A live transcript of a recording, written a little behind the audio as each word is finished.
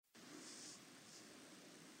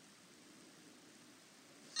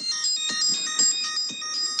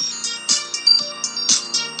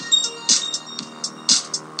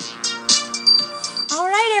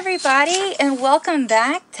everybody, and welcome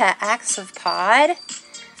back to Acts of Pod.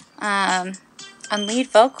 On lead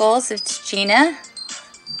vocals, it's Gina,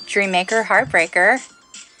 Dreammaker, Heartbreaker.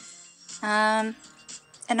 And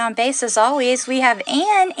on bass, as always, we have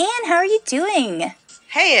Anne. Anne, how are you doing?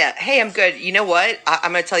 Hey, I'm good. You know what?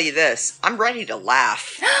 I'm going to tell you this. I'm ready to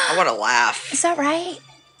laugh. I want to laugh. Is that right?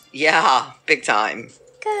 Yeah, big time.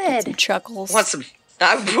 Good. Some chuckles.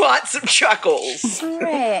 I want some chuckles. All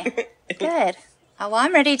right. Good. Oh, well,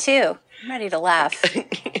 I'm ready too. I'm ready to laugh.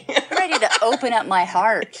 I'm ready to open up my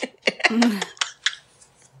heart. I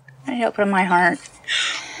don't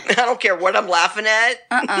care what I'm laughing at.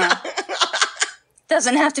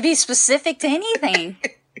 Doesn't have to be specific to anything.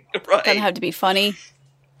 Right. Doesn't have to be funny.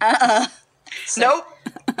 Nope.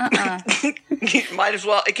 Might as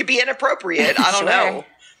well. It could be inappropriate. I don't know.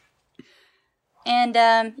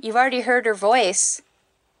 And you've already heard her voice.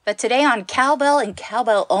 But today on Cowbell and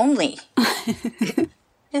Cowbell Only.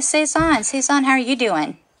 It's Cezanne. Cezanne, how are you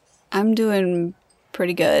doing? I'm doing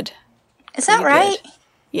pretty good. Is that right? Good.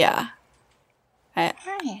 Yeah. Right.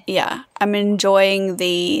 Yeah. I'm enjoying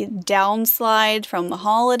the downslide from the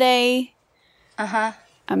holiday. Uh-huh.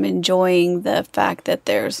 I'm enjoying the fact that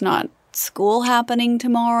there's not school happening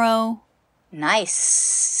tomorrow.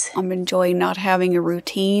 Nice. I'm enjoying not having a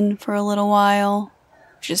routine for a little while.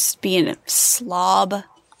 Just being a slob.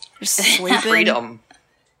 Just sleeping. Freedom.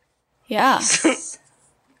 Yeah.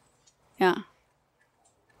 Yeah.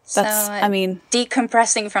 That's, So, I mean...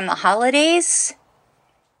 decompressing from the holidays?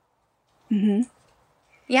 Mm-hmm.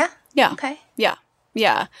 Yeah? Yeah. Okay. Yeah.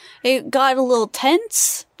 Yeah. It got a little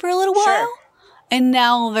tense for a little while. Sure. And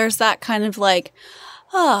now there's that kind of like,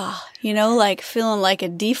 like feeling like a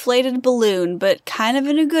deflated balloon, but kind of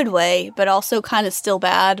in a good way, but also kind of still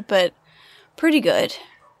bad, but pretty good.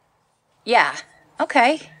 Yeah.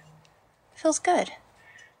 Okay. Feels good.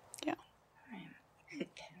 Yeah.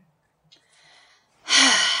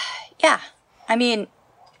 Yeah. I mean,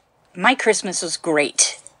 my Christmas was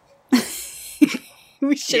great.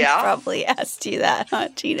 We should have probably asked you that, huh,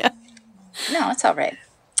 Gina? No, it's all right.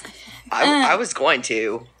 I was going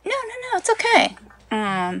to. No, it's okay.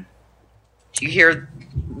 Do you hear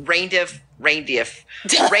reindeer hoof?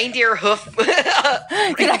 Did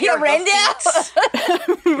I hear reindeer?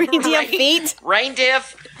 Reindeer feet? Reindeer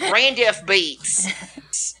beats.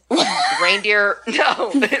 Reindeer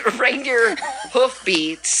hoof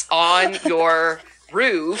beats on your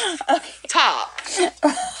roof top.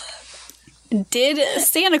 Did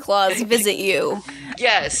Santa Claus visit you?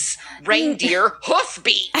 Yes, reindeer hoof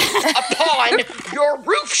beats upon your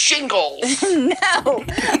roof shingles. No,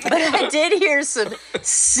 but I did hear some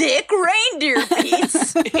sick reindeer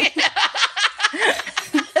beats.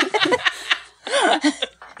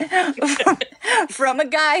 From a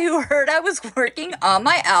guy who heard I was working on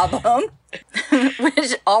my album,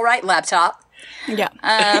 which, all right, laptop. Yeah.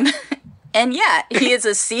 And yeah, he is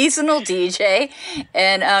a seasonal DJ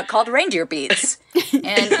and called Reindeer Beats.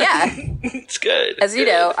 And yeah, It's good. As you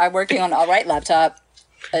know, I'm working on All Right Laptop,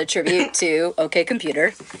 a tribute to OK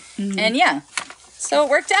Computer. Mm-hmm. And yeah, so it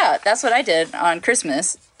worked out. That's what I did on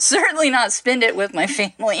Christmas. Certainly not spend it with my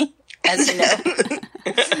family, as you know.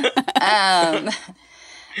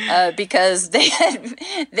 Because they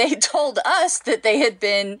told us that they had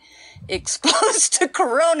been exposed to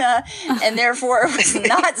corona and therefore it was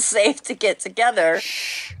not safe to get together.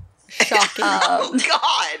 Shocking. Oh,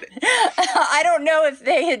 God. I don't know if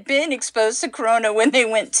they had been exposed to corona when they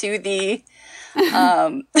went to the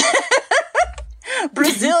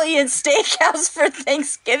Brazilian steakhouse for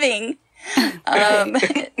Thanksgiving.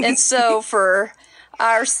 And so for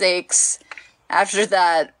our sakes, after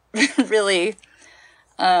that really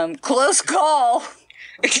close call,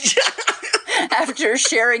 after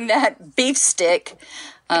sharing that beef stick,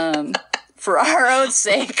 for our own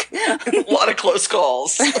sake. A lot of close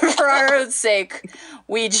calls. For our own sake,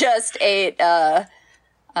 we just ate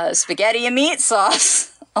spaghetti and meat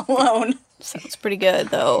sauce alone. Sounds pretty good,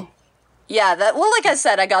 though. Yeah, like I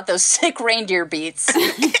said, I got those sick reindeer beats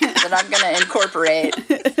that I'm going to incorporate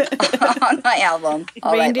on my album.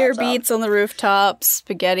 Reindeer beats on the rooftop,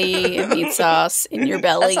 spaghetti and meat sauce in your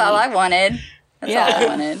belly. That's all I wanted. All I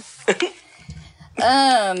wanted.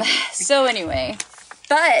 So anyway,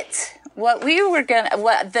 but what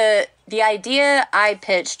the idea I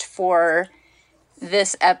pitched for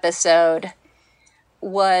this episode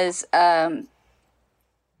was, and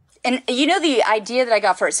you know, the idea that I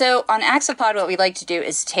got for it. So on Acts of Pod, what we like to do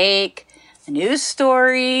is take a news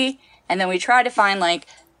story and then we try to find like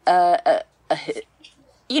an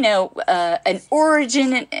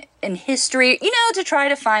origin in history, to try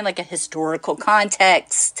to find like a historical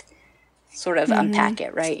context, sort of unpack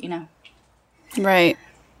it, right? Right.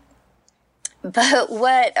 But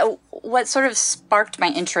what sort of sparked my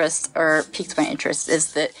interest or piqued my interest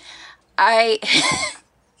is that I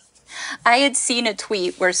I had seen a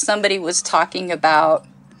tweet where somebody was talking about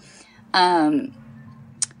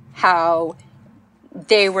how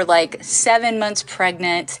they were like 7 months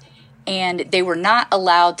pregnant and they were not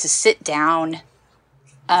allowed to sit down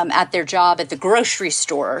at their job at the grocery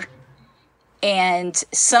store. And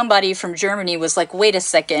somebody from Germany was like, wait a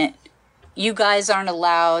second, you guys aren't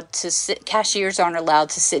allowed to sit, cashiers aren't allowed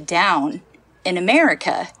to sit down in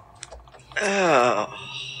America. Oh.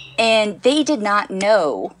 And they did not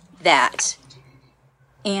know that.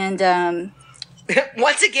 And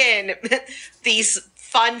once again, these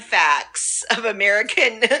fun facts of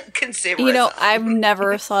American consumerism. You know, I've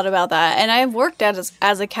never thought about that. And I've worked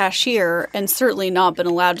as a cashier and certainly not been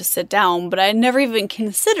allowed to sit down, but I never even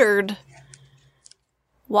considered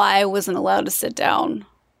why I wasn't allowed to sit down.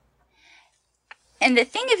 And the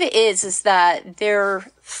thing of it is that there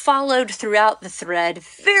followed throughout the thread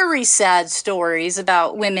very sad stories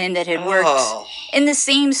about women that had worked in the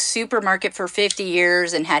same supermarket for 50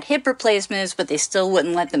 years and had hip replacements, but they still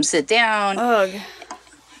wouldn't let them sit down. Ugh.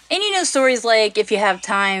 And you know, stories like, if you have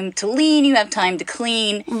time to lean, you have time to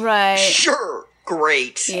clean. Right. Sure.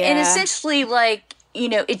 Great. Yeah. And essentially, like, you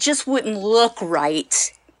know, it just wouldn't look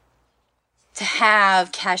right to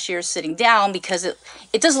have cashiers sitting down because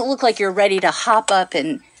it doesn't look like you're ready to hop up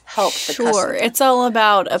and help the customer. Sure. It's all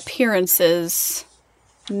about appearances,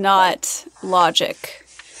 not logic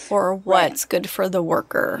or what's good for the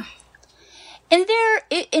worker. And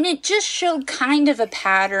it just showed kind of a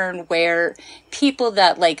pattern where people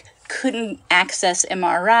that like couldn't access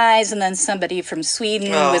MRIs, and then somebody from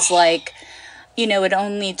Sweden was like, you know, it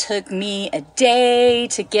only took me a day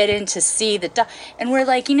to get in to see the doctor. And we're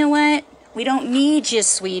like, you know what? We don't need you,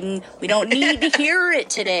 Sweden. We don't need to hear it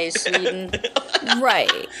today, Sweden. Right.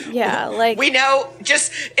 Yeah. Like, We know,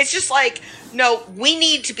 it's just like, no, we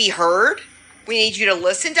need to be heard. We need you to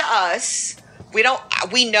listen to us.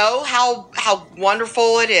 We know how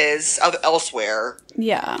wonderful it is elsewhere.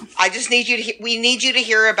 yeah. I just need you to, we need you to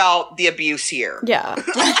hear about the abuse here. Yeah.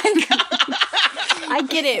 I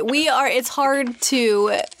get it. It's hard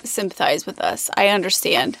to sympathize with us. I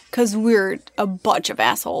understand. Because we're a bunch of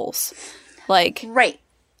assholes. Like, Right.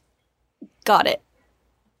 got it.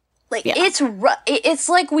 Like, Yeah. it's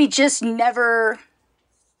like we just never,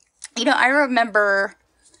 you know, I remember,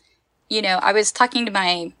 you know, I was talking to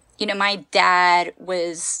my dad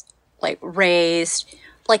was, like, raised,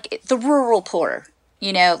 like, the rural poor,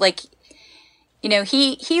 you know, like, you know,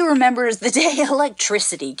 he remembers the day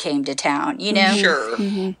electricity came to town, you know? Sure.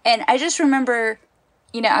 Mm-hmm. And I just remember,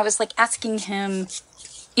 you know, I was, like, asking him,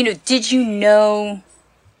 you know, did you know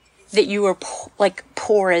that you were,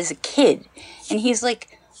 poor as a kid? And he's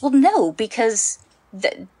like, well, no, because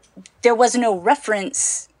there was no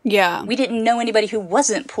reference. Yeah. We didn't know anybody who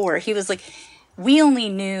wasn't poor. He was like, we only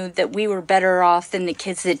knew that we were better off than the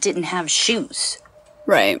kids that didn't have shoes.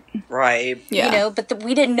 Right. Right. Yeah. You know, but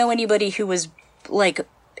we didn't know anybody who was, like,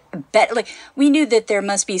 better. Like, we knew that there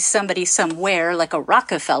must be somebody somewhere, like a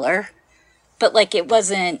Rockefeller, but, like, it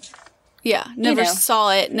wasn't. Yeah. Never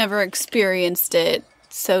saw it, never experienced it.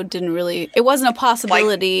 So it wasn't a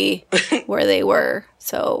possibility where they were.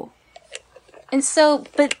 So. And so,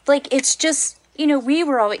 but, like, it's just, you know, we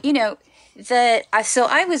were all, you know, so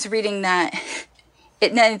I was reading that,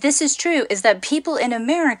 now this is true, is that people in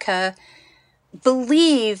America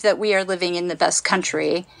believe that we are living in the best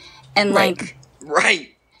country. And, like.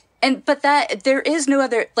 Right. But that there is no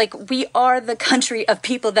other, like, we are the country of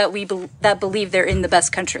people that that believe they're in the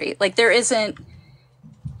best country. Like, there isn't,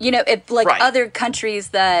 you know, other countries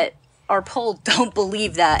that are polled don't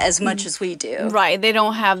believe that as much as we do. Right. They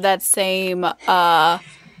don't have that same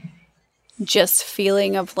just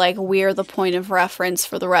feeling of, like, we're the point of reference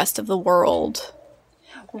for the rest of the world.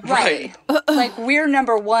 Right. Like, we're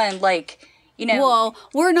number one, like, you know. Well,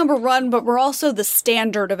 we're number one, but we're also the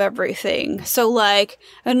standard of everything. So, like,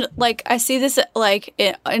 and, like, I see this, like,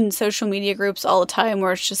 in social media groups all the time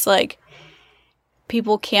where it's just, like,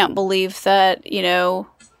 people can't believe that, you know,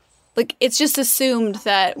 like, it's just assumed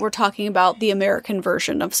that we're talking about the American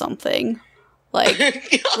version of something. Like,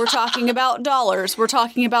 we're talking about dollars. We're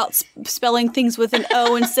talking about spelling things with an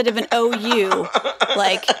O instead of an OU.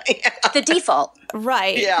 Like, the default.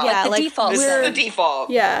 Right. Yeah. Like the default. This is the default.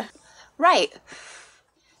 Yeah. Right.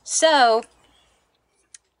 So,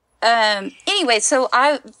 anyway, so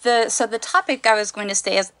the topic I was going to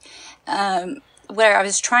say is, where I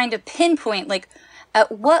was trying to pinpoint, like, at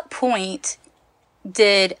what point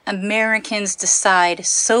did Americans decide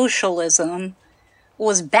socialism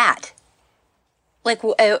was bad? Like,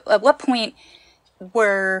 at what point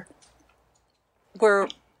were were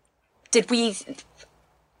we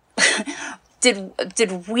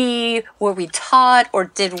taught,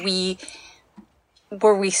 or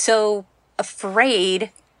were we so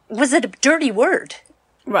afraid? Was it a dirty word?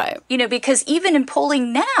 Right. Because even in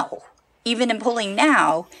polling now,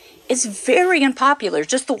 it's very unpopular,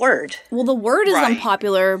 just the word. Well, the word is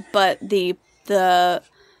unpopular, but the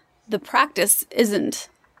practice isn't.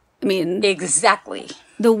 I mean, exactly.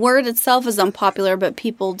 The word itself is unpopular, but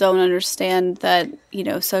people don't understand that,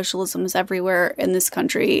 socialism is everywhere in this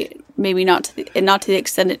country. Maybe not to the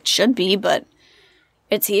extent it should be, but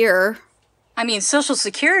it's here. I mean, Social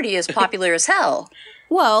Security is popular as hell.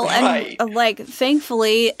 Well, and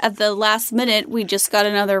thankfully, at the last minute, we just got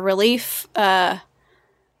another relief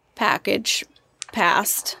package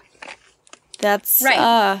passed. That's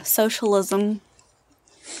socialism.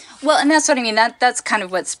 Well, and that's what I mean. That's kind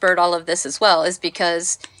of what spurred all of this as well, is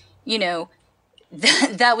because,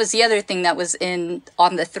 that was the other thing that was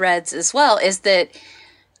on the threads as well, is that,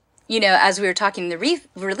 as we were talking the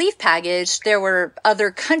relief package, there were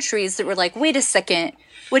other countries that were like, wait a second,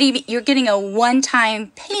 what do you mean? You're getting a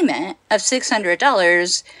one-time payment of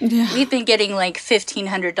 $600. Yeah. We've been getting like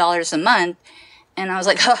 $1,500 a month. And I was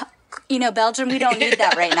like, Belgium, we don't need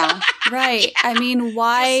that right now. Right. I mean,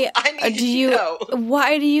 why do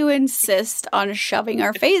you insist on shoving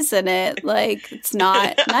our face in it? Like, it's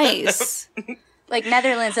not nice. Like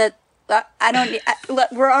Netherlands,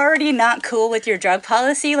 we're already not cool with your drug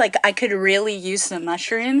policy. Like, I could really use some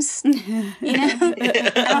mushrooms. I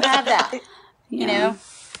don't have that.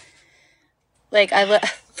 Like,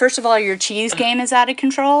 first of all, your cheese game is out of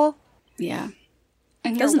control. Yeah.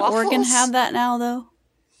 And doesn't Oregon have that now, though?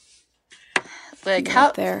 Like,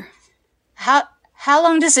 how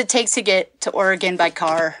long does it take to get to Oregon by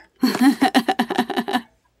car?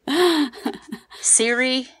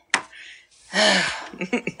 Siri?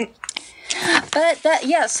 But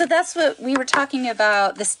so that's what we were talking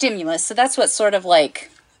about, the stimulus. So that's what sort of like,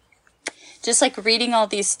 just like reading all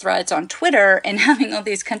these threads on Twitter and having all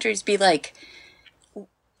these countries be like,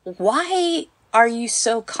 why are you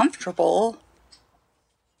so comfortable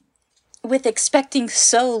with expecting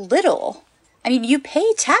so little? I mean, you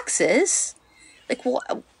pay taxes. Like,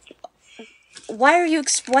 why do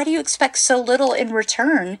you expect so little in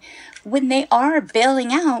return when they are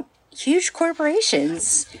bailing out huge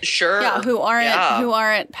corporations? Sure. Yeah, who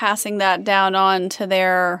aren't passing that down on to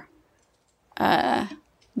their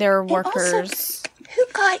workers. Also, who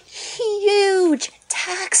got huge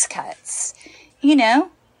tax cuts,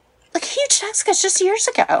 like huge tax cuts just years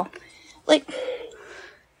ago. Like,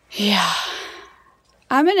 yeah.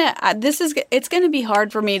 It's gonna be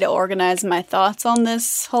hard for me to organize my thoughts on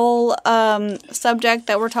this whole subject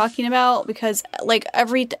that we're talking about, because like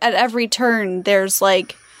at every turn there's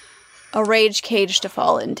like a rage cage to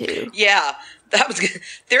fall into. Yeah, that was good.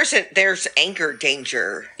 There's anger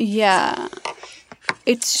danger. Yeah,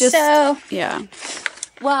 it's just yeah.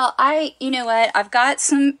 Well, you know what? I've got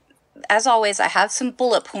some. As always, I have some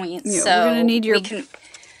bullet points. Yeah, so we're gonna need your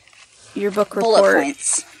book report. Bullet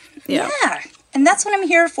points. Yeah. And that's what I'm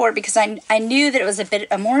here for, because I knew that it was a bit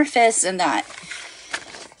amorphous and that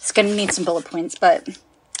it's going to need some bullet points.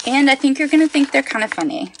 And I think you're going to think they're kind of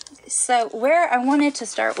funny. So where I wanted to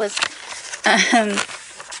start was,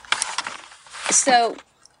 so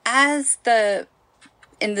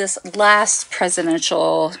in this last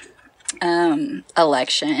presidential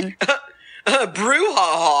election.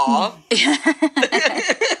 Brouhaha.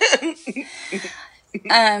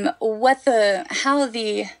 How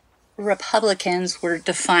the Republicans were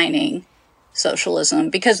defining socialism,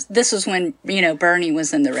 because this was when, Bernie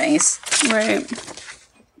was in the race. Right.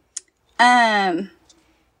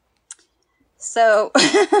 So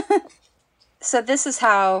this is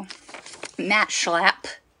how Matt Schlapp,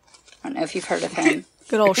 I don't know if you've heard of him.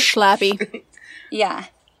 Good old Schlappy. Yeah.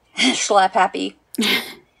 Schlapp happy.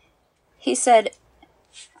 He said,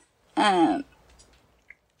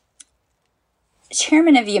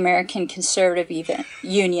 Chairman of the American Conservative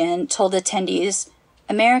Union told attendees,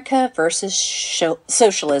 America versus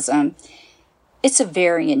socialism. It's a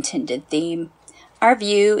very intended theme. Our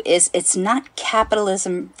view is it's not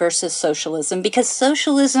capitalism versus socialism, because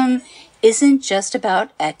socialism isn't just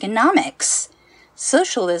about economics.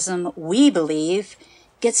 Socialism, we believe,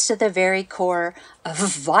 gets to the very core of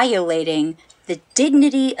violating the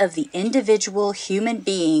dignity of the individual human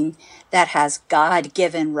being that has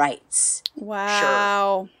God-given rights.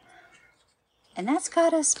 Wow. Sure. And that's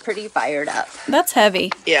got us pretty fired up. That's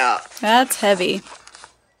heavy. Yeah. That's heavy.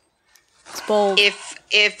 It's bold. If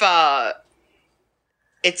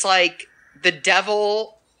it's like the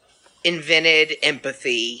devil invented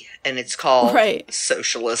empathy, and it's called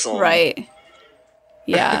socialism. Right.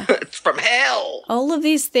 Yeah. It's from hell. All of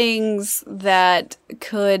these things that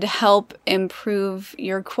could help improve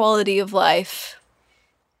your quality of life,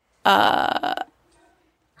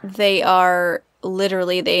 they are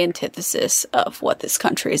literally the antithesis of what this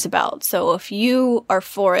country is about. So if you are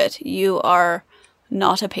for it, you are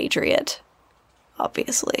not a patriot,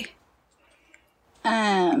 obviously.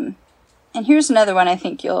 And here's another one I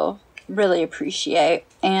think you'll really appreciate.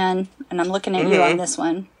 And I'm looking at you on this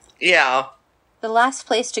one. Yeah. The last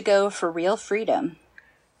place to go for real freedom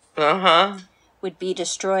would be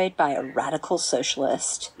destroyed by a radical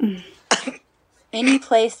socialist. Any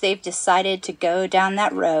place they've decided to go down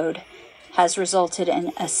that road has resulted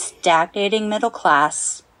in a stagnating middle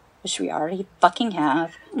class, which we already fucking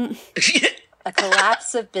have, a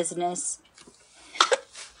collapse of business,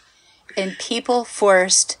 and people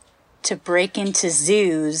forced to break into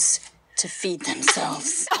zoos to feed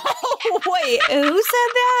themselves. Oh, wait, who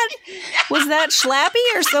said that? Was that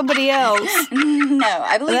Schlappy or somebody else? No,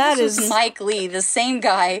 I believe this was Mike Lee, the same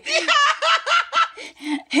guy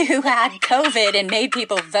who had COVID and made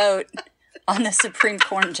people vote on the Supreme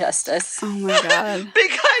Court justice. Oh my god.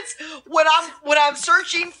 Because when I'm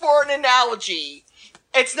searching for an analogy,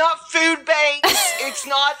 it's not food banks, it's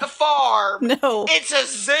not a farm. No. It's a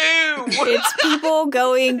zoo. It's people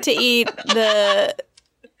going to eat the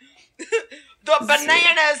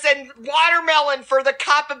bananas and watermelon for the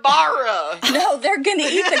capybara. No, they're gonna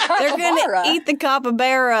eat the capybara. They're gonna eat the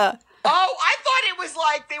capybara. Oh, I thought it was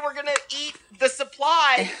like they were gonna eat the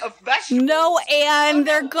supply of vegetables. No, and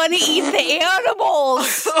they're gonna eat the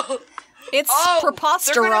animals. It's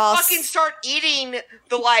preposterous. They're gonna fucking start eating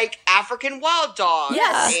the like African wild dog.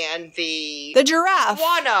 Yeah. And the giraffe.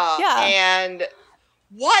 Iguana. Yeah. And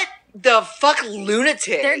what the fuck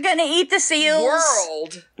lunatic They're gonna eat the seals.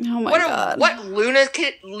 world. Oh my god. What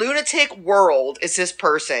lunatic world is this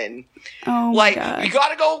person? Oh my god. You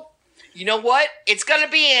gotta go. You know what? It's gonna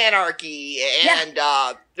be anarchy, and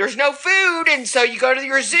there's no food, and so you go to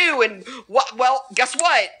your zoo, and well, guess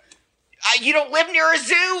what? You don't live near a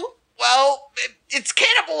zoo. Well, it's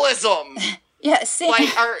cannibalism. Yeah, see,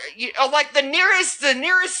 like the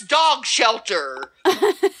nearest dog shelter,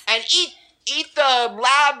 and eat the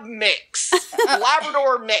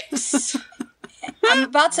Labrador mix. I'm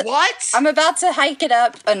about to hike it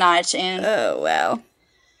up a notch, and Oh wow.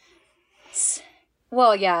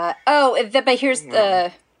 well, yeah. But here's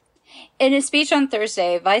the. In a speech on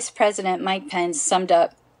Thursday, Vice President Mike Pence summed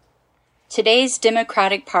up, "Today's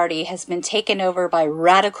Democratic Party has been taken over by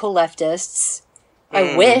radical leftists.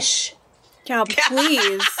 I wish." Yeah,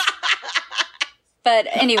 please. But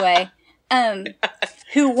anyway,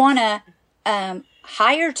 who wanna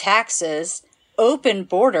higher taxes, open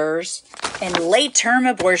borders, and late-term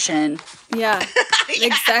abortion. Yeah,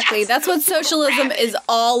 exactly. That's what socialism is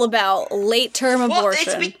all about. Late-term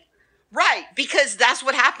abortion. Right, because that's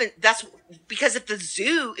what happened. That's because if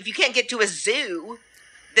you can't get to a zoo,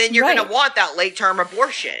 then you're going to want that late-term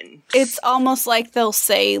abortion. It's almost like they'll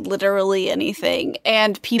say literally anything,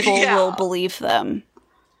 and people will believe them.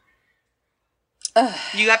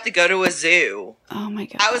 You have to go to a zoo. Oh my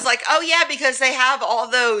god. I was like, oh yeah, because they have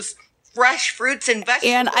all those fresh fruits and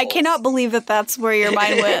vegetables. And I cannot believe that that's where your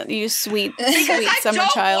mind went, you sweet summer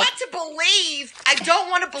child. I don't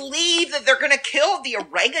want to believe that they're going to kill the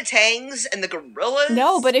orangutans and the gorillas.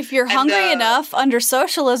 No, but if you're hungry enough under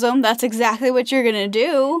socialism, that's exactly what you're going to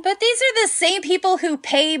do. But these are the same people who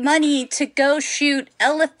pay money to go shoot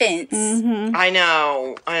elephants. Mm-hmm. I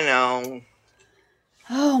know.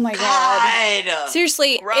 Oh my god.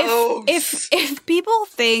 Seriously, if people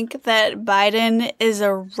think that Biden is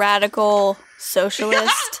a radical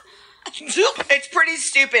socialist, it's pretty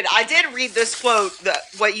stupid. I did read this quote,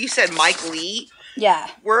 what you said, Mike Lee. Yeah.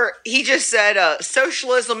 Where he just said,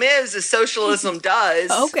 socialism is as socialism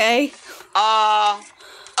does. Okay.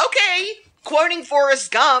 Okay. Quoting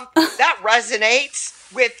Forrest Gump, that resonates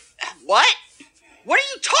with what? What are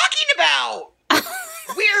you talking about?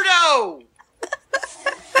 Weirdo.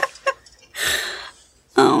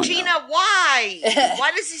 Oh, Gina, why?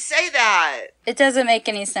 Why does he say that? It doesn't make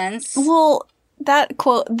any sense. Well, that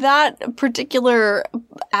particular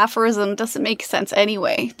aphorism doesn't make sense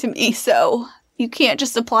anyway to me, so you can't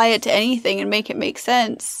just apply it to anything and make it make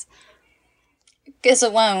sense. Guess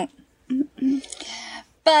it won't.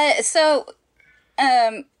 But, so,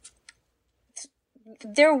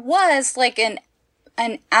 there was, like, an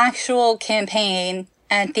actual campaign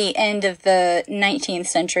at the end of the 19th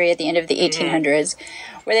century, at the end of the 1800s,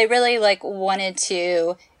 where they really, like, wanted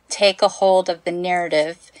to take a hold of the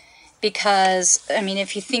narrative. Because, I mean,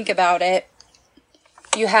 if you think about it,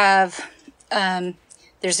 you have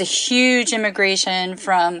there's a huge immigration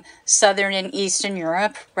from Southern and Eastern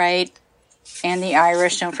Europe, right? And the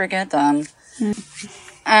Irish, don't forget them.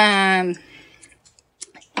 And,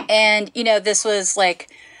 you know, this was like,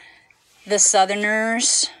 the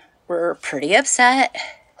Southerners were pretty upset.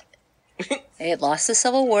 They had lost the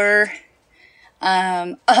Civil War.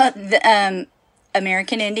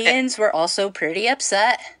 American Indians were also pretty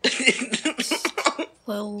upset.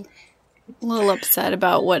 little upset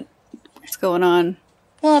about what's going on.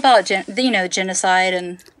 Well, about genocide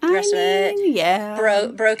and the rest of it. Yeah,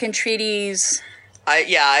 broken treaties.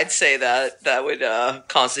 I'd say that would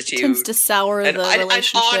constitute tends to sour the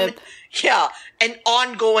relationship. An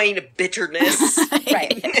ongoing bitterness.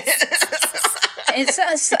 Right.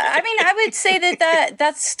 I mean, I would say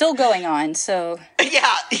that's still going on. So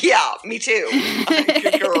yeah, me too. I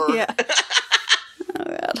concur. Yeah. Oh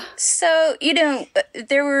God. So, you know,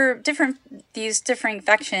 there were these different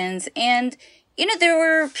factions, and, you know, there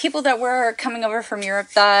were people that were coming over from Europe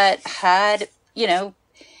that had, you know,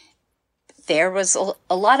 there was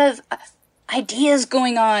a lot of ideas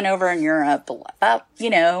going on over in Europe about, you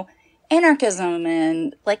know, anarchism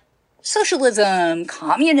and, like, socialism,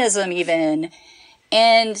 communism even.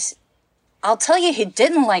 And I'll tell you who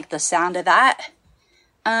didn't like the sound of that.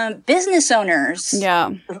 Business owners.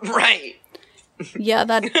 Yeah. Right. Yeah,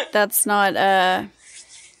 that's not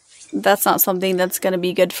something that's going to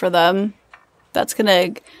be good for them. That's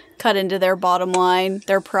going to cut into their bottom line,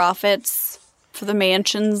 their profits for the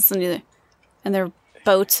mansions and their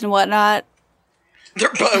boats and whatnot.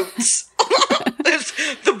 Their boats.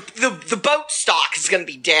 the boat stock is going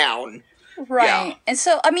to be down. Right. Yeah. And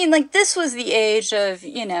so, I mean, like, this was the age of,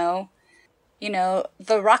 you know,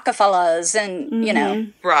 the Rockefellers and, you know,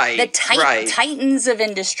 right, the right. titans of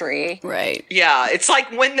industry. Right. Yeah, it's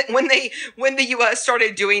like when the U.S.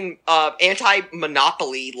 started doing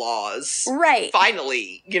anti-monopoly laws. Right.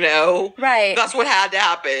 Finally, you know. Right. That's what had to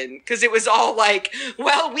happen, because it was all like,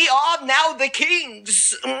 well, we are now the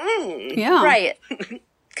kings. Mm. Yeah. Right.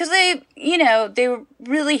 Because they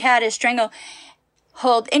really had a stranglehold.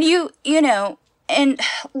 And you know, and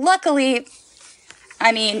luckily,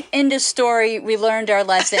 I mean, end of story, we learned our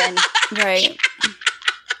lesson. Right.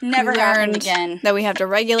 Never happened again. That we have to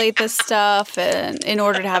regulate this stuff, and in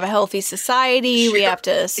order to have a healthy society, we have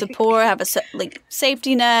to have a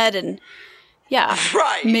safety net, and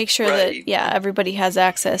make sure that everybody has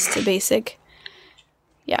access to basic.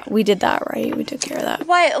 Yeah, we did that right. We took care of that.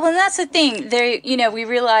 Why? Well, that's the thing. There, you know, we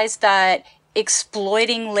realized that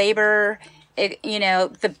exploiting labor.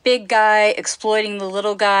 The big guy exploiting the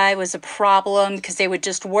little guy was a problem because they would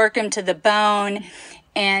just work him to the bone.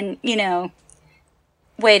 And, you know,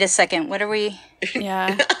 wait a second, what are we?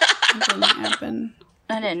 Yeah, that didn't happen.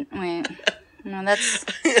 Wait. No, that's...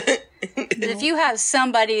 If you have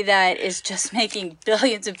somebody that is just making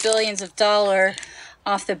billions of dollars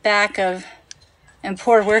off the back of and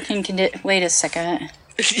poor working conditions... Wait a second.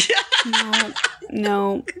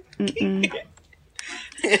 No. Mm-mm.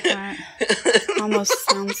 Almost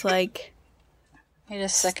sounds like. Wait a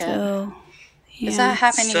second. Still, is that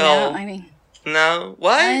happening now? I mean, no.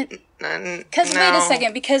 What? Because wait a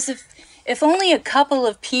second. Because if only a couple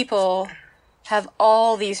of people have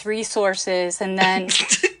all these resources, and then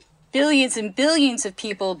billions and billions of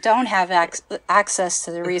people don't have access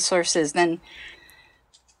to the resources, then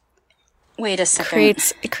wait a second.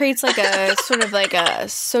 It creates like a sort of like a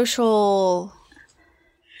social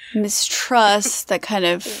mistrust that kind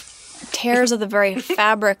of tears at the very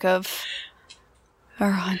fabric of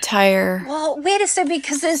our entire. Well, wait a second,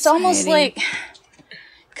 because it's almost like,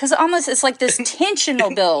 it's like this tension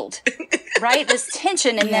will build, right? This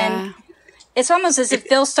tension, and then it's almost as if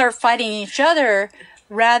they'll start fighting each other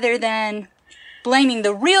rather than blaming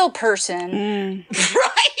the real person.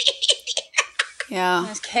 Right? Yeah.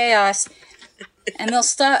 There's chaos, and they'll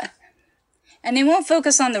stop, and they won't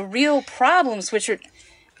focus on the real problems, which are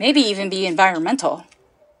maybe even be environmental.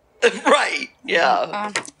 Right.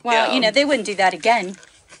 Yeah. You know, they wouldn't do that again.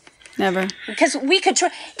 Never. Because we could try.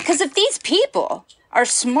 Because if these people are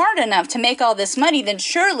smart enough to make all this money, then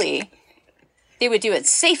surely they would do it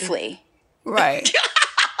safely. Right.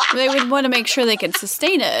 They would want to make sure they could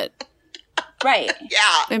sustain it. Right.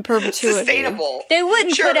 Yeah. In perpetuity. Sustainable. They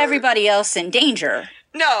wouldn't put everybody else in danger.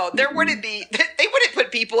 No, there wouldn't be. They wouldn't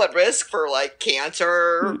put people at risk for like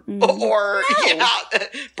cancer or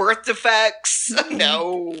birth defects.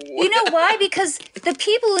 No. You know why? Because the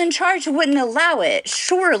people in charge wouldn't allow it.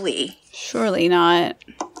 Surely. Surely not.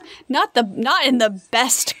 Not in the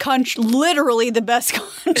best country. Literally the best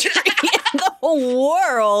country in the whole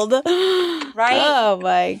world. Right. Oh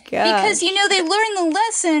my god. Because you know they learned the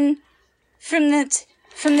lesson from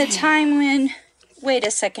the time when wait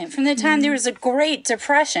a second. From the time there was a Great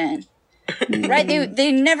Depression, right?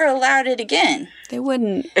 They never allowed it again. They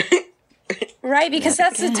wouldn't. Right? Because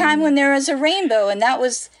that's the time when there was a rainbow, and that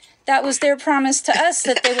was their promise to us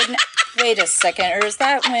that they would... Wait a second, or is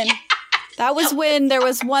that when... That was when there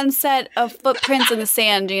was one set of footprints in the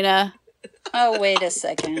sand, Gina. Oh, wait a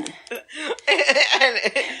second.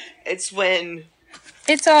 It's when...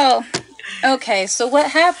 It's all... Okay, so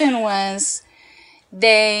what happened was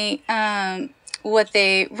they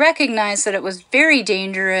recognized that it was very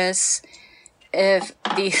dangerous if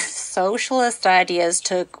the socialist ideas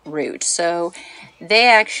took root. So they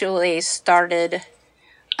actually started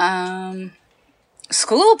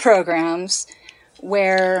school programs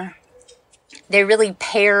where they really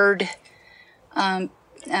paired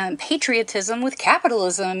patriotism with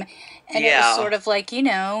capitalism. And it was sort of like,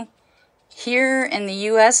 here in the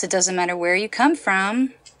U.S., it doesn't matter where you come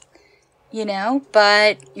from,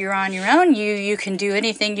 but you're on your own. You can do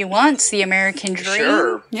anything you want. It's the American dream.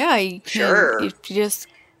 Sure. Yeah, you can. If you just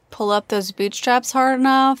pull up those bootstraps hard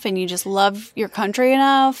enough and you just love your country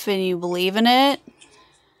enough and you believe in it.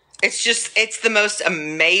 It's the most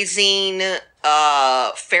amazing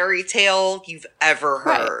fairy tale you've ever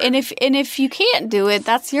heard. Right. And if you can't do it,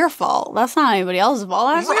 that's your fault. That's not anybody else's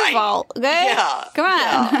fault. That's your fault. Okay? Yeah. Come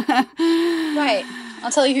on. Yeah. Right.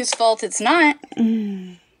 I'll tell you whose fault it's not.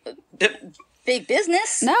 Big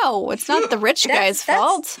business. No, it's not the rich guy's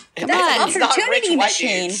fault. Come on. That's opportunity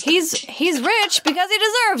machine. He's rich because he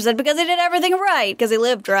deserves it, because he did everything right, because he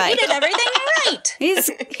lived right. He did everything right.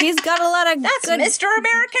 He's got a lot of That's good... Mr.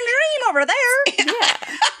 American Dream over there. Yeah.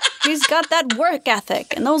 He's got that work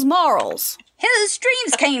ethic and those morals. His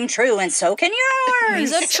dreams came true, and so can yours.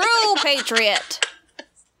 He's a true patriot.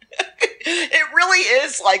 It really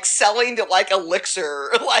is like selling to like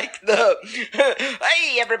elixir, like the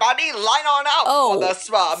hey everybody, line on out for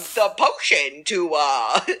the potion to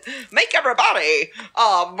make everybody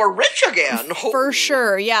rich again. For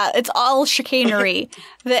sure, yeah, it's all chicanery.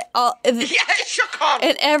 Chicanery,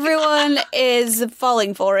 and everyone is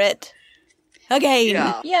falling for it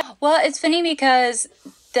again. Yeah. Well, it's funny because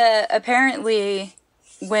apparently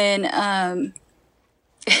when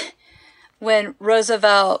when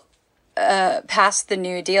Roosevelt passed the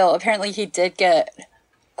New Deal, apparently he did get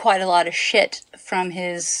quite a lot of shit from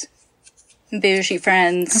his bougie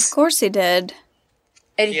friends. Of course he did.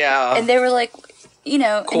 And and they were like, cool.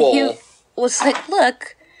 And he was like,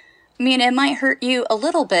 look, I mean, it might hurt you a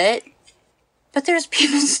little bit, but there's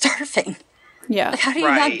people starving. Yeah. Like, how do you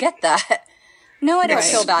not get that? No, I don't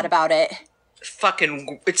feel bad about it.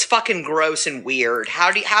 It's fucking gross and weird.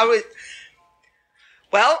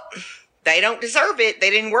 Well, they don't deserve it.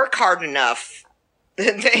 They didn't work hard enough.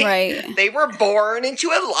 They were born into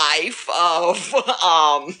a life of,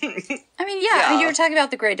 I mean, you were talking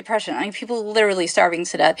about the Great Depression. I mean, people literally starving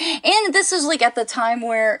to death. And this was, like, at the time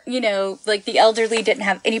where, like, the elderly didn't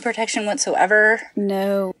have any protection whatsoever.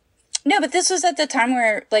 No, but this was at the time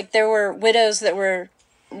where, like, there were widows that were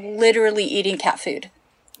literally eating cat food.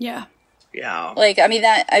 Yeah. Yeah. Like, I mean,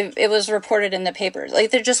 it was reported in the papers.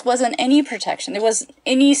 Like, there just wasn't any protection. There wasn't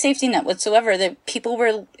any safety net whatsoever. That people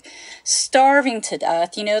were starving to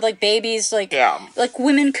death, like babies, like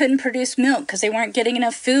women couldn't produce milk because they weren't getting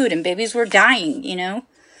enough food and babies were dying,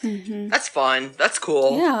 Mm-hmm. That's fun. That's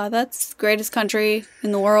cool. Yeah, that's greatest country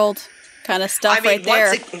in the world kind of stuff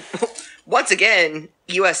there. Once again,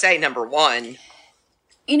 USA '1.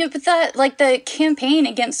 But that, like, the campaign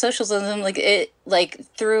against socialism, like, it, like,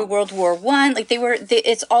 through World War I, like,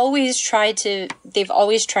 they've always tried to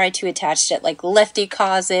attach it, like, lefty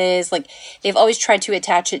causes, like, they've always tried to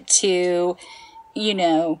attach it to,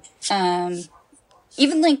 even,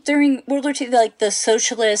 like, during World War II, like, the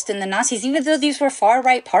socialists and the Nazis, even though these were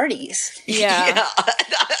far-right parties. Yeah.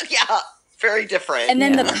 Yeah. Very different. And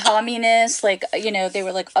then the communists, like, they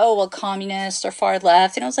were like, oh, well, communists are far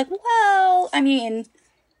left, and I was like, well, I mean...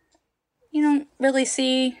 You don't really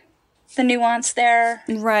see the nuance there.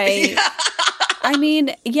 Right. I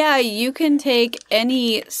mean, yeah, you can take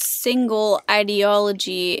any single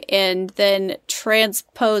ideology and then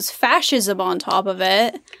transpose fascism on top of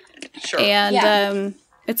it. Sure. And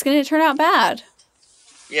it's going to turn out bad.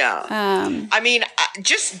 Yeah. I mean,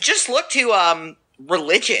 just look to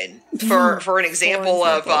religion for an example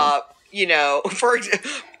of, for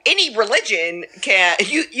any religion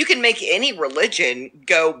you can make any religion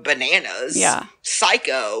go bananas. Yeah.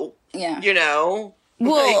 Psycho. Yeah.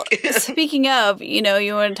 Well, speaking of, you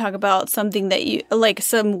want to talk about something that you, like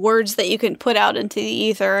some words that you can put out into the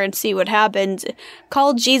ether and see what happens.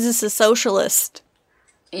 Call Jesus a socialist.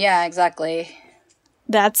 Yeah, exactly.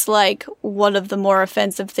 That's like one of the more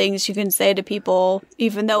offensive things you can say to people,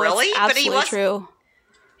 even though it's absolutely true.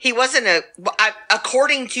 He wasn't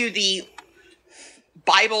according to the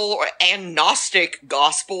Bible and Gnostic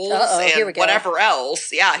Gospels and whatever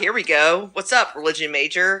else. Yeah, here we go. What's up, religion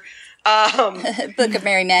major? Book of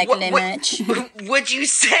Mary Magdalene. Would you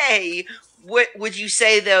say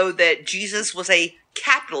though that Jesus was a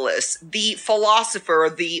capitalist, the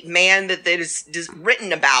philosopher, the man that is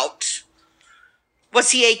written about?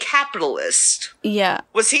 Was he a capitalist? Yeah.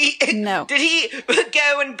 Was he? No. Did he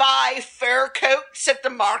go and buy fur coats at the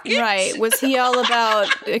market? Right. Was he all about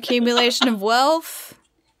accumulation of wealth?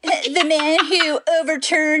 The man who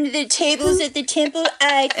overturned the tables at the temple?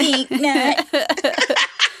 I think not.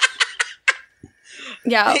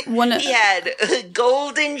 Yeah. He had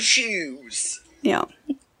golden shoes. Yeah.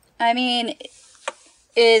 I mean,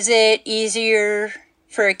 is it easier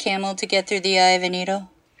for a camel to get through the eye of a needle?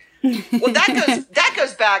 Well, that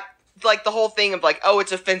goes back, like, the whole thing of, like, oh,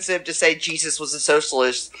 it's offensive to say Jesus was a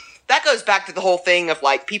socialist. That goes back to the whole thing of,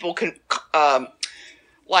 like, people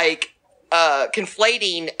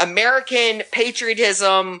conflating American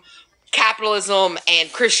patriotism, capitalism,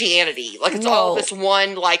 and Christianity. Like, it's all this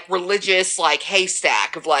one, like, religious, like,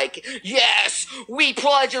 haystack of, like, yes, we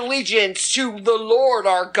pledge allegiance to the Lord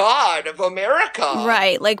our God of America.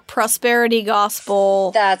 Right, like prosperity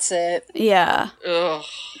gospel. That's it. Yeah. Ugh.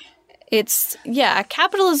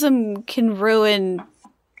 Capitalism can ruin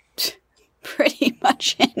pretty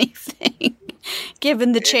much anything,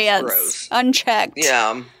 given the chance, gross. Unchecked.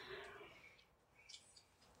 Yeah.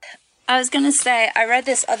 I was going to say, I read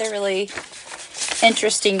this other really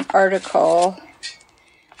interesting article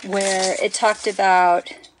where it talked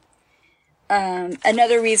about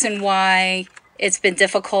another reason why it's been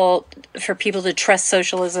difficult for people to trust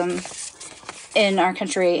socialism in our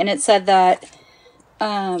country. And it said that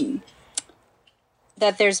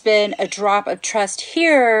that there's been a drop of trust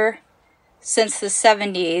here since the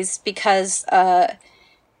 70s because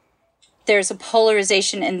there's a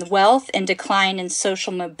polarization in wealth and decline in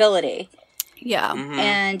social mobility. Yeah. Mm-hmm.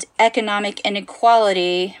 And economic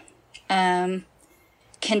inequality can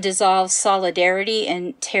dissolve solidarity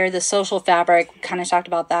and tear the social fabric. We kind of talked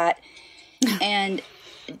about that. And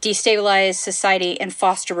destabilize society and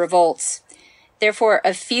foster revolts. Therefore,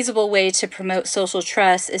 a feasible way to promote social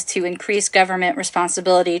trust is to increase government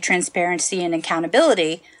responsibility, transparency, and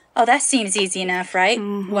accountability. Oh, that seems easy enough, right?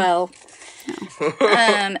 Mm-hmm. Well,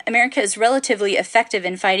 America is relatively effective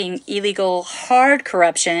in fighting illegal, hard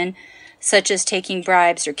corruption, such as taking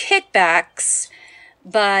bribes or kickbacks,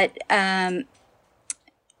 but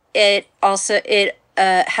it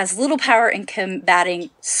has little power in combating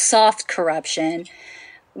soft corruption,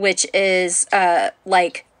 which is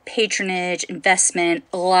like patronage, investment,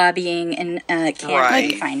 lobbying, and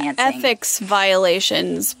campaign financing. Ethics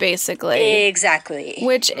violations, basically. Exactly.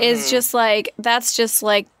 Which is just like, that's just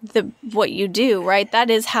like what you do, right? That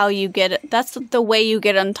is how you get, that's the way you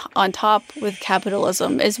get on top with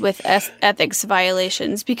capitalism, is with ethics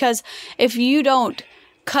violations. Because if you don't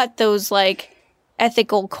cut those, like,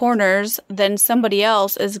 ethical corners, then somebody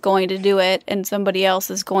else is going to do it, and somebody else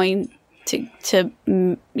is going to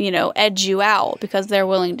edge you out because they're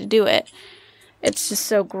willing to do it. It's just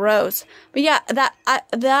so gross. But yeah,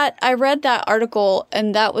 I read that article,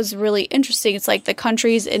 and that was really interesting. It's like the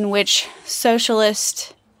countries in which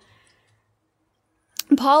socialist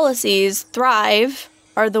policies thrive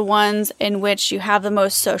are the ones in which you have the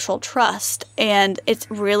most social trust. And it's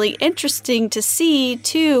really interesting to see,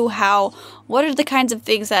 too, what are the kinds of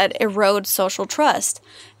things that erode social trust?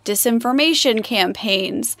 Disinformation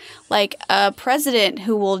campaigns, like a president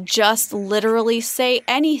who will just literally say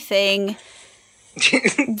anything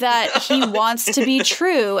that he wants to be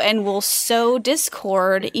true and will sow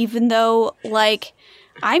discord, even though, like,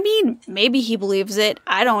 I mean, maybe he believes it.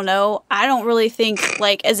 I don't know. I don't really think,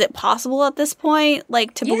 like, is it possible at this point,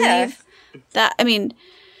 like, to believe that? I mean,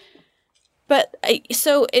 but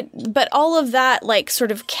all of that, like,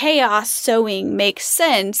 sort of chaos sowing makes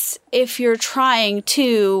sense if you're trying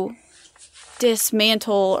to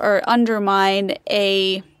dismantle or undermine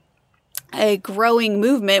a growing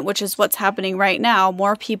movement, which is what's happening right now.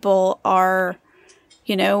 More people are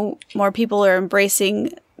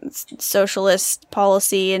embracing socialist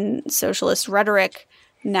policy and socialist rhetoric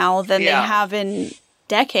now than they have in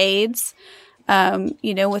decades.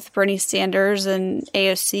 With Bernie Sanders and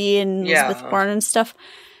AOC and Elizabeth Warren and stuff.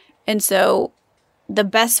 And so the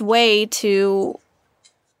best way to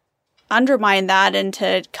undermine that and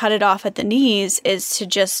to cut it off at the knees is to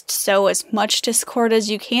just sow as much discord as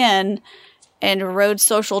you can and erode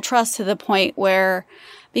social trust to the point where,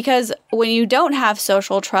 because when you don't have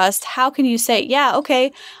social trust, how can you say, yeah,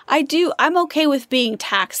 okay, I'm okay with being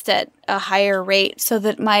taxed at a higher rate so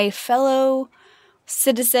that my fellow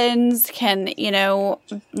citizens can,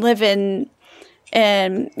 live in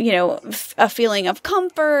a feeling of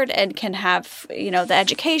comfort and can have, the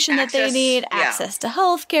education that they need, access to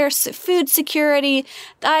healthcare, food security.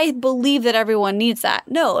 I believe that everyone needs that.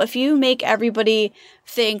 No, if you make everybody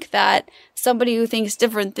think that somebody who thinks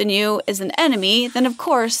different than you is an enemy, then of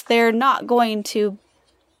course they're not going to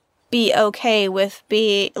be okay with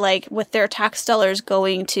with their tax dollars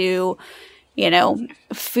going to,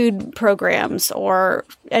 food programs or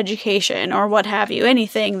education or what have you,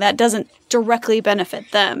 anything that doesn't directly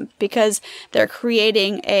benefit them, because they're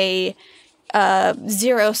creating a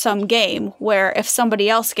zero-sum game where if somebody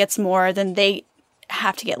else gets more, then they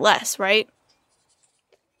have to get less, right?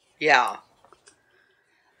 Yeah.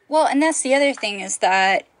 Well, and that's the other thing is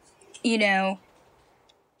that,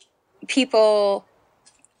 people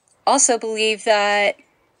also believe that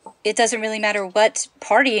it doesn't really matter what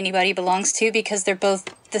party anybody belongs to because they're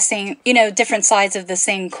both the same, different sides of the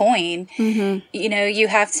same coin. Mm-hmm. You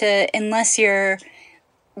have to, unless you're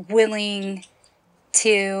willing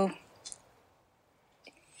to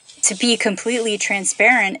be completely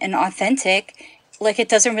transparent and authentic, it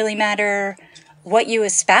doesn't really matter what you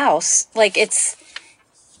espouse. It's,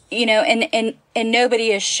 and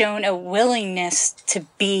nobody has shown a willingness to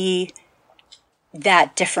be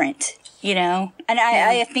that different, and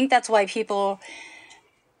I think that's why people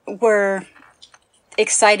were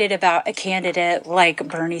excited about a candidate like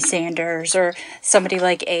Bernie Sanders or somebody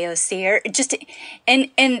like AOC, or just,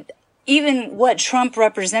 and even what Trump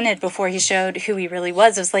represented before he showed who he really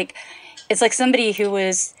was it's like somebody who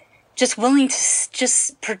was just willing to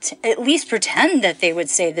at least pretend that they would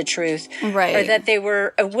say the truth, right? Or that they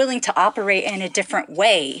were willing to operate in a different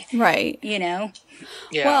way, right?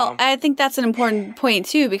 Yeah. Well, I think that's an important point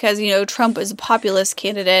too, because Trump is a populist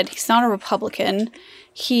candidate. He's not a Republican.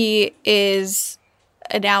 He is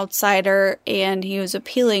an outsider, and he was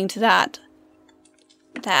appealing to that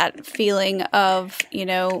feeling of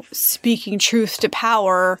speaking truth to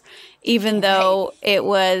power, even though it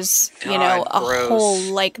was a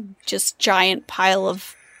whole just giant pile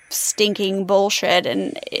of stinking bullshit,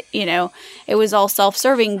 and it was all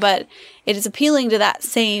self-serving, but it is appealing to that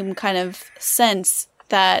same kind of sense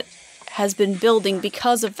that has been building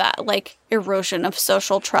because of that erosion of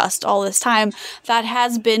social trust all this time that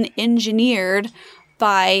has been engineered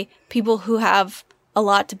by people who have a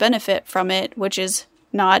lot to benefit from it, which is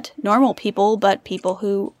not normal people, but people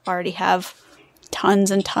who already have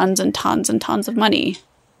tons and tons and tons and tons of money.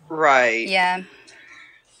 Right. Yeah.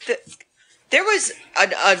 There was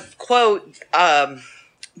a quote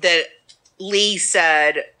that Lee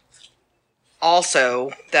said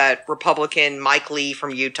also, that Republican Mike Lee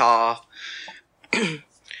from Utah,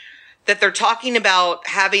 that they're talking about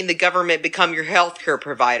having the government become your healthcare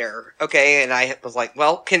provider. Okay. And I was like,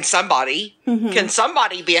 well, can somebody be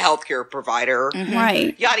a healthcare provider? Mm-hmm.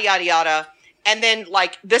 Right. Yada, yada, yada. And then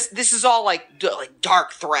this is all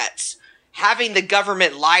dark threats. Having the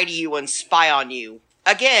government lie to you and spy on you.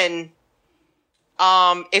 Again,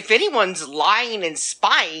 if anyone's lying and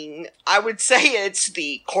spying, I would say it's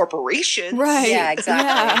the corporations. Right. Yeah, exactly.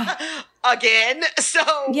 Yeah. Again, so...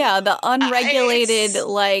 Yeah, the unregulated,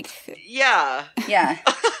 Yeah. Yeah.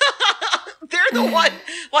 They're the one,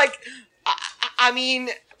 I mean,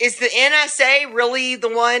 is the NSA really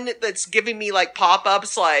the one that's giving me,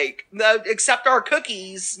 pop-ups, no, accept our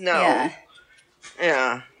cookies? No. Yeah.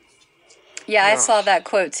 Yeah. Yeah, I saw that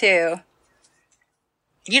quote, too.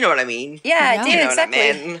 You know what I mean? Yeah, I do, you know exactly.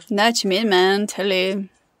 What I mean? Know what you mean, man. Tell you.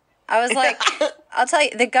 I was like, I'll tell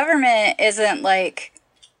you, the government isn't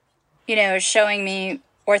showing me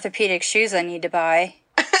orthopedic shoes I need to buy.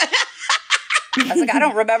 I was like, I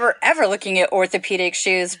don't remember ever looking at orthopedic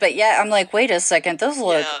shoes, but yeah, I'm like, wait a second, those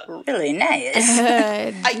look really nice.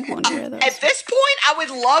 At this point, I would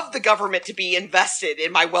love the government to be invested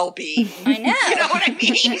in my well-being. I know. You know what I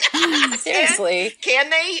mean? Seriously. Can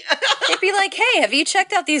they? They'd be like, hey, have you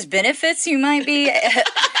checked out these benefits you might be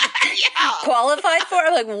qualified for?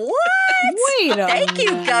 I'm like, what? Wait a Thank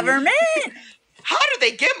you, government. How do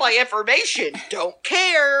they get my information? Don't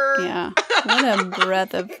care. Yeah. What a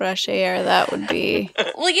breath of fresh air that would be.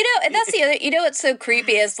 Well, and that's the other, what's so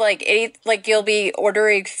creepy is you'll be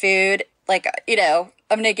ordering food, I'm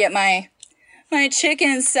going to get my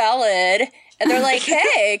chicken salad. And they're like,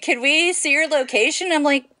 hey, can we see your location? I'm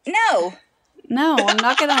like, no. No, I'm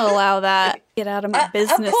not going to allow that. Get out of my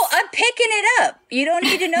business. I'm cool. I'm picking it up. You don't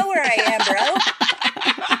need to know where I am, bro.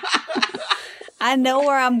 I know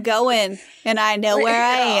where I'm going, and I know where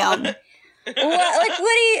I am. What do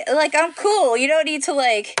you, I'm cool. You don't need to, we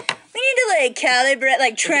need to, calibrate,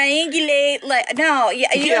 triangulate, no, you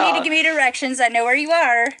don't need to give me directions. I know where you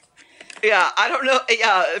are. Yeah, I don't know.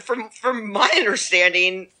 Yeah, from my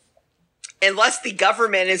understanding, unless the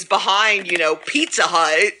government is behind, Pizza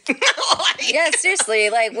Hut. Yeah, seriously.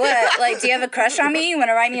 Like, what? Like, do you have a crush on me? You want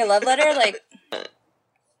to write me a love letter? Like,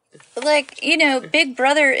 Big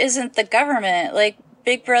Brother isn't the government. Like,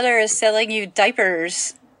 Big Brother is selling you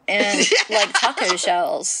diapers and, like, taco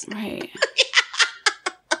shells. Right.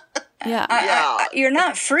 Yeah. You're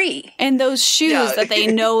not free. And those shoes that they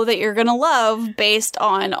know that you're going to love based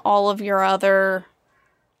on all of your other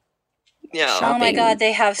Oh my god,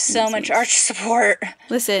 they have so much arch support.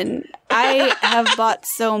 Listen, I have bought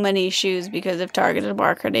so many shoes because of targeted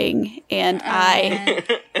marketing, and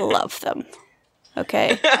I love them.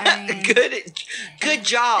 Okay? Good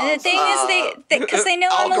job. And the thing is, because they know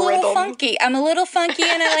I'm a little funky. I'm a little funky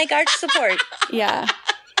and I like arch support. Yeah.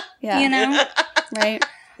 Right?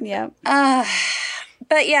 Yeah.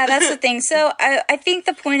 But yeah, that's the thing. So I think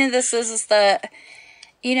the point of this is that,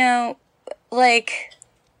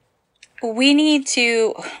 we need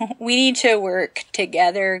to work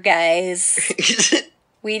together, guys.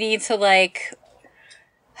 We need to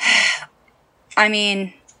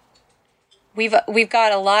we've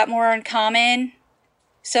got a lot more in common.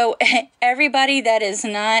 So everybody that is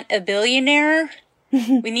not a billionaire,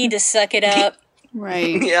 we need to suck it up.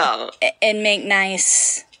 Right. Yeah. And make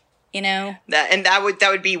nice, That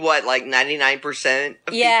would be what, like 99%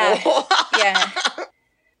 of people? Yeah.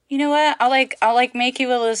 You know what? I'll make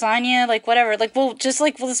you a lasagna, whatever.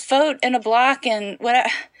 Let's vote in a block and whatever.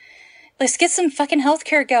 Let's get some fucking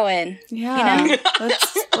healthcare going. Yeah.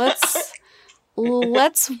 Let's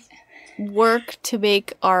work to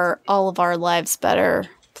make all of our lives better,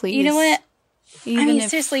 please. You know what?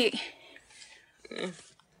 Seriously.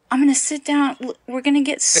 I'm gonna sit down. We're gonna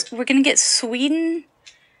get Sweden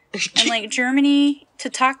and Germany to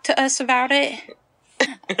talk to us about it.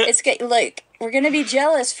 It's we're going to be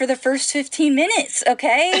jealous for the first 15 minutes,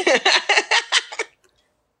 okay?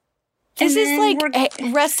 This is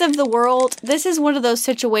rest of the world. This is one of those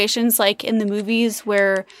situations in the movies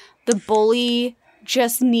where the bully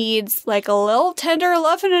just needs a little tender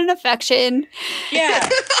love and an affection. Yeah.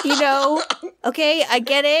 Okay, I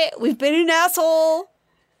get it. We've been an asshole.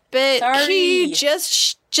 But can you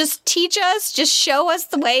just teach us, just show us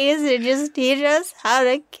the ways and just teach us how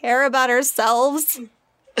to care about ourselves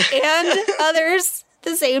and others at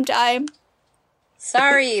the same time.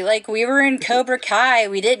 Sorry, we were in Cobra Kai.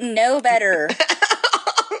 We didn't know better.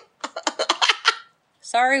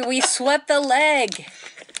 Sorry, we swept the leg.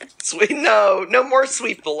 No more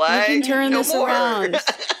sweep the leg. We can turn this around.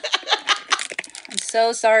 I'm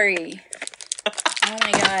so sorry. Oh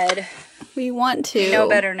my god. We want to. We know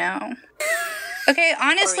better now. Okay,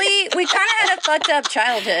 honestly, we kind of had a fucked up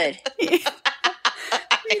childhood. We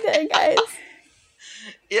did, guys.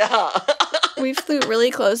 Yeah. We flew really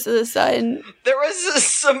close to the sun. There was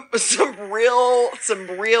some real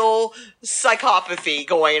psychopathy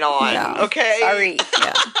going on. Yeah. Okay. Sorry.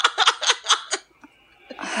 Yeah.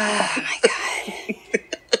 Oh my god.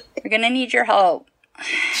 We're gonna need your help.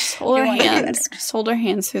 Just hold our hands. Just hold our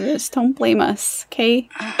hands through this. Don't blame us, okay?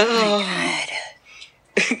 Oh my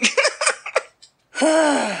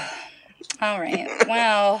god. All right.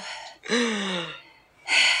 Well,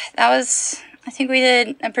 I think we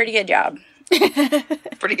did a pretty good job.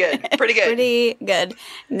 Pretty good. Pretty good.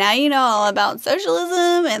 Now you know all about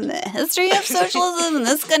socialism and the history of socialism in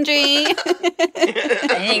this country.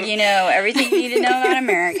 I think you know everything you need to know about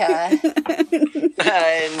America.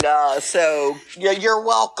 And so, you're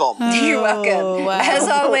welcome. You're welcome. Wow. As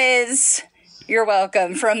always, you're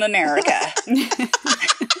welcome from America.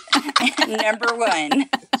 Number 1.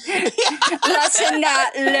 Lesson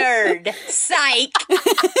not learned. Psych.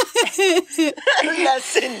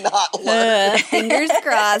 Lesson not learned. Fingers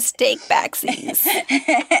crossed, take backsies.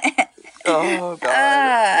 Oh,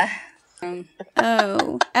 God.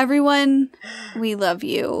 Oh, everyone, we love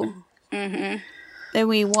you. Mm-hmm. And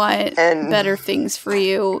we want better things for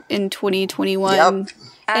you in 2021. Yep.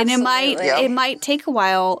 And it might take a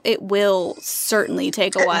while. It will certainly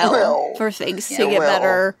take a while for things to get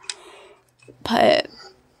better. But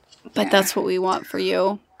that's what we want for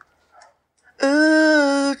you.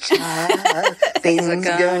 Ooh, child, things are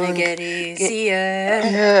gonna get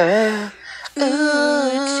easier.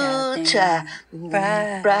 Ooh, child,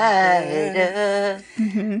 brighter.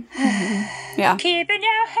 Mm-hmm. Yeah. Keeping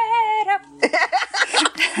your head up.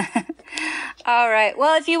 All right.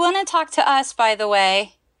 Well, if you want to talk to us, by the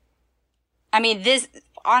way,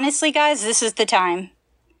 honestly, guys, this is the time.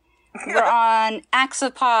 We're on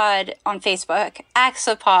Axopod on Facebook,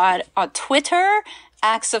 Axopod on Twitter,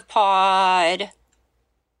 Axopod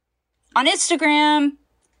on Instagram,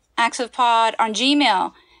 Axopod on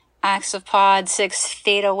Gmail. Axopod 6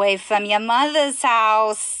 feet away from your mother's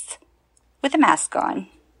house with a mask on.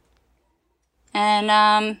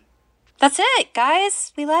 And, that's it,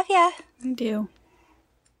 guys. We love ya. I do.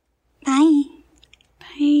 Bye.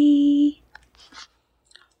 Bye.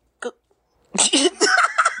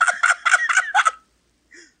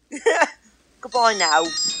 Goodbye now.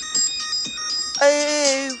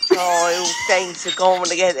 Oh, child, things are going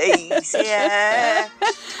to get easier.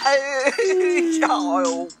 Oh,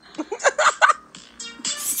 child.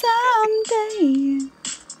 Someday.